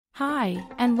Hi,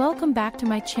 and welcome back to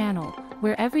my channel,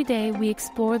 where every day we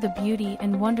explore the beauty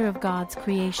and wonder of God's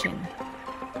creation.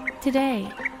 Today,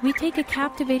 we take a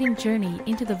captivating journey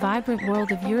into the vibrant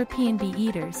world of European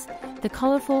bee-eaters, the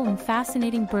colorful and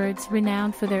fascinating birds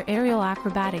renowned for their aerial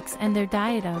acrobatics and their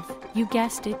diet of, you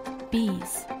guessed it,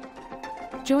 bees.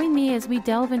 Join me as we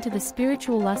delve into the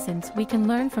spiritual lessons we can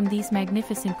learn from these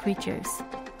magnificent creatures.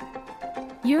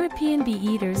 European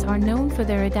bee-eaters are known for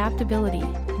their adaptability,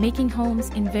 making homes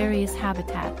in various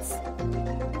habitats.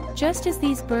 Just as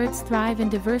these birds thrive in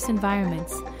diverse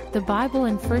environments, the Bible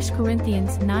in 1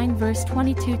 Corinthians 9 verse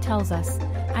 22 tells us,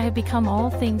 "I have become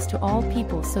all things to all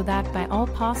people so that by all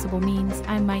possible means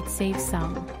I might save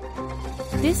some."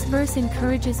 This verse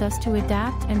encourages us to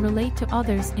adapt and relate to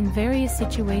others in various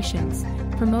situations,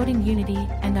 promoting unity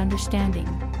and understanding.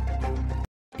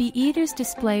 Bee-eaters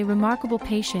display remarkable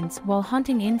patience while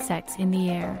hunting insects in the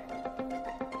air.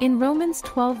 In Romans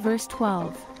 12 verse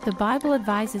 12, the Bible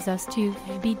advises us to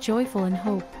be joyful in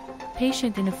hope,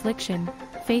 patient in affliction,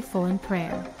 faithful in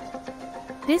prayer.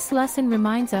 This lesson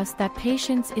reminds us that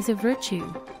patience is a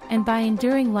virtue, and by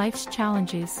enduring life's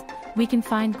challenges, we can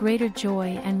find greater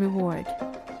joy and reward.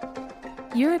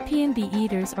 European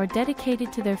bee-eaters are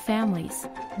dedicated to their families,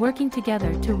 working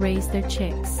together to raise their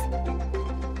chicks.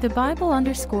 The Bible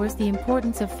underscores the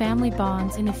importance of family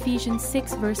bonds in Ephesians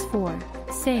 6 verse 4,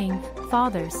 saying,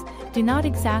 "Fathers, do not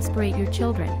exasperate your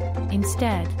children,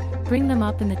 instead, bring them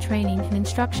up in the training and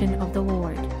instruction of the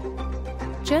Lord."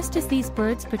 Just as these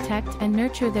birds protect and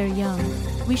nurture their young,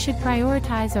 we should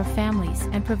prioritize our families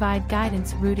and provide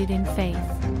guidance rooted in faith.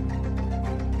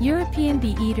 European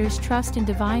bee-eaters trust in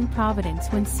divine providence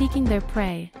when seeking their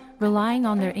prey, relying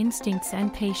on their instincts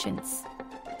and patience.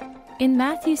 In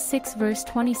Matthew 6 verse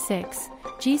 26,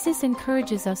 Jesus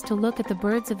encourages us to look at the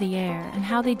birds of the air and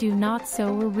how they do not sow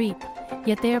or reap,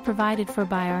 yet they are provided for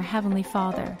by our Heavenly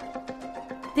Father.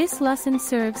 This lesson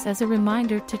serves as a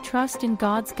reminder to trust in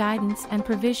God's guidance and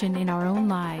provision in our own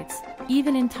lives,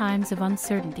 even in times of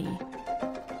uncertainty.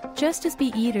 Just as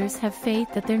bee-eaters have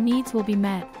faith that their needs will be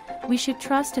met, we should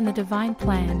trust in the divine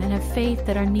plan and have faith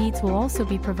that our needs will also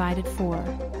be provided for.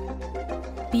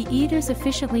 Bee-eaters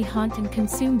efficiently hunt and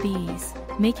consume bees,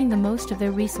 making the most of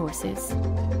their resources.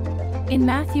 In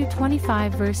Matthew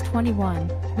 25 verse 21,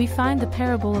 we find the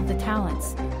parable of the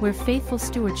talents, where faithful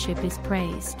stewardship is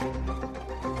praised.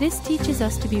 This teaches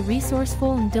us to be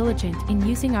resourceful and diligent in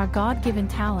using our God-given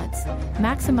talents,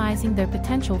 maximizing their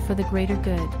potential for the greater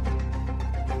good.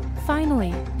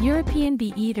 Finally, European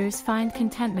bee-eaters find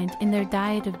contentment in their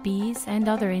diet of bees and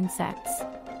other insects.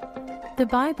 The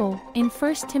Bible, in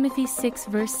 1 Timothy 6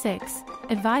 verse 6,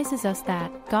 advises us that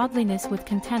godliness with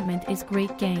contentment is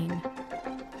great gain.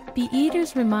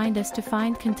 Bee-eaters remind us to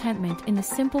find contentment in the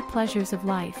simple pleasures of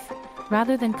life,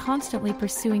 rather than constantly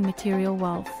pursuing material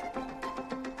wealth.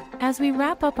 As we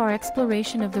wrap up our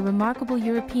exploration of the remarkable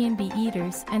European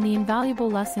bee-eaters and the invaluable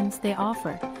lessons they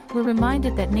offer, we're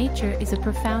reminded that nature is a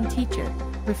profound teacher,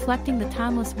 reflecting the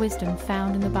timeless wisdom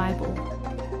found in the Bible.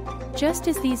 Just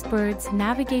as these birds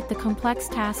navigate the complex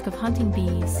task of hunting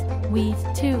bees, we,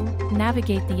 too,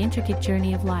 navigate the intricate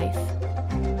journey of life.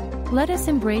 Let us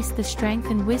embrace the strength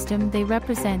and wisdom they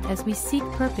represent as we seek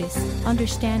purpose,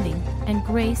 understanding, and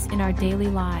grace in our daily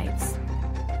lives.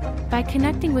 By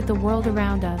connecting with the world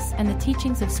around us and the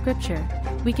teachings of Scripture,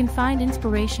 we can find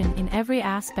inspiration in every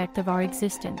aspect of our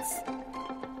existence.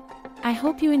 I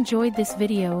hope you enjoyed this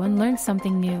video and learned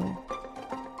something new.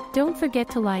 Don't forget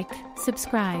to like,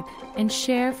 subscribe, and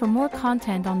share for more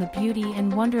content on the beauty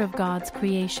and wonder of God's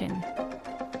creation.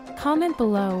 Comment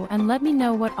below and let me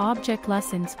know what object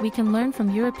lessons we can learn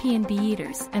from European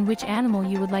bee-eaters and which animal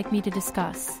you would like me to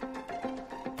discuss.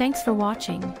 Thanks for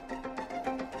watching.